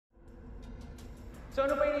So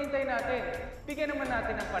ano pa hinihintay natin? Bigyan naman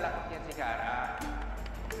natin ng palakpak yan si Kara.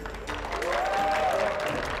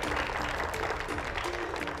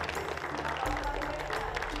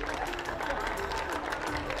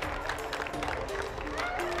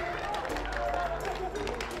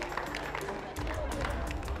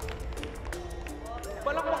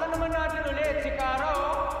 Palakpakan naman natin ulit si Kara,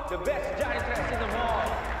 oh! The best janitress in the mall!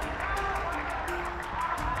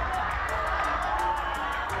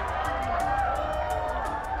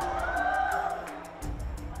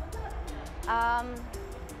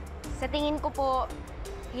 Sa tingin ko po,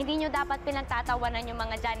 hindi nyo dapat pinagtatawanan yung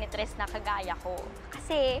mga janitress na kagaya ko.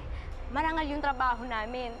 Kasi marangal yung trabaho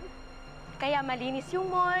namin. Kaya malinis yung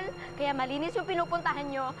mall, kaya malinis yung pinupuntahan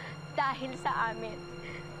nyo dahil sa amin.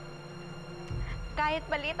 Kahit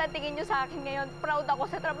maliit ang tingin nyo sa akin ngayon, proud ako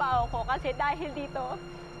sa trabaho ko kasi dahil dito,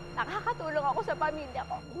 nakakatulong ako sa pamilya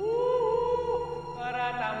ko. Woo!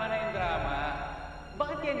 Para tama na yung drama.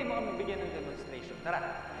 Bakit kaya hindi mo kami bigyan ng demonstration?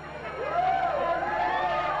 Tara!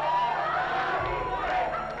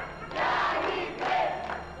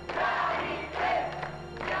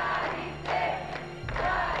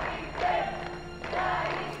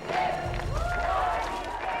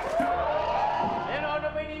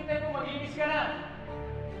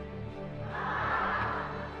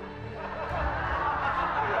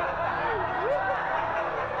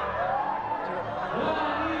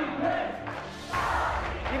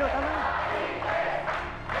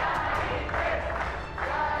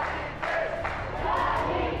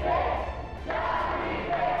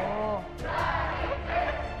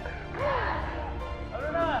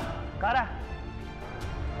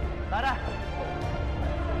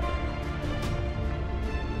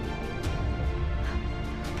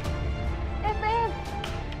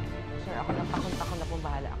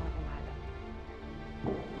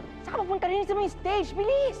 Sa may stage,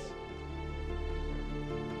 bilis!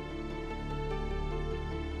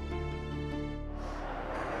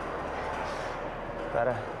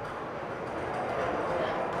 Tara.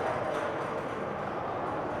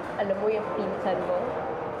 Alam mo yung pinsan mo?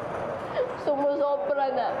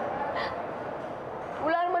 Sumusobra na.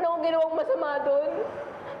 Wala naman akong ginawang masama doon.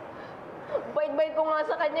 Bait-bait ko nga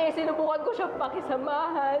sa kanya, sinubukan ko siyang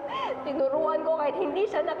pakisamahan. Tinuruan ko kahit hindi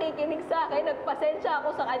siya nakikinig sa akin, nagpasensya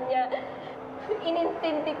ako sa kanya.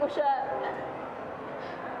 Inintindi ko siya.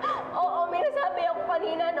 Oo, may nasabi ako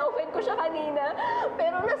kanina, na-offend ko siya kanina.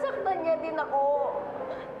 Pero nasaktan niya din ako.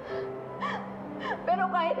 Pero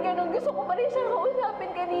kahit ganun, gusto ko pa rin siya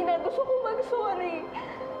kausapin kanina. Gusto ko mag-sorry.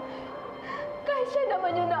 Kahit siya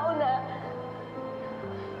naman yung nauna.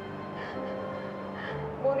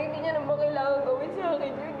 Ngunit hindi niya naman kailangan gawin sa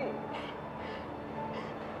akin yun eh.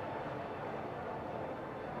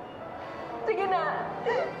 Sige na.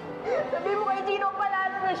 Sabi mo kay Chino,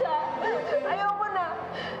 palalo na siya. Ayoko na.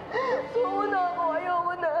 Suko na ako.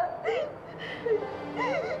 Ayoko na.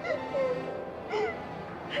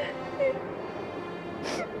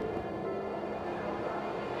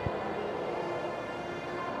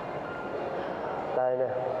 Tayo na.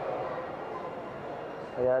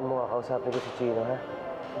 Hayaan mo nga kausapin ko si Chino, ha?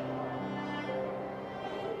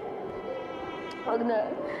 Wag na.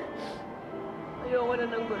 Ayoko na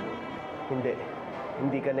ng gulo. Hindi.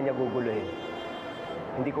 Hindi ka na niya guguluhin.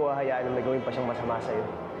 Hindi ko hahayaan na may gawin pa siyang masama sa'yo.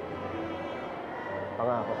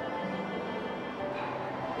 Pangako.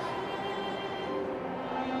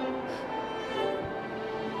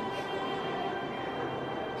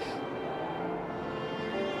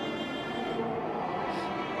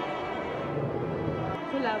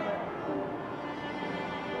 Salamat.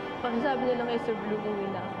 Pakisabi na lang kay Sir Blue, uwi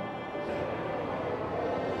na ako.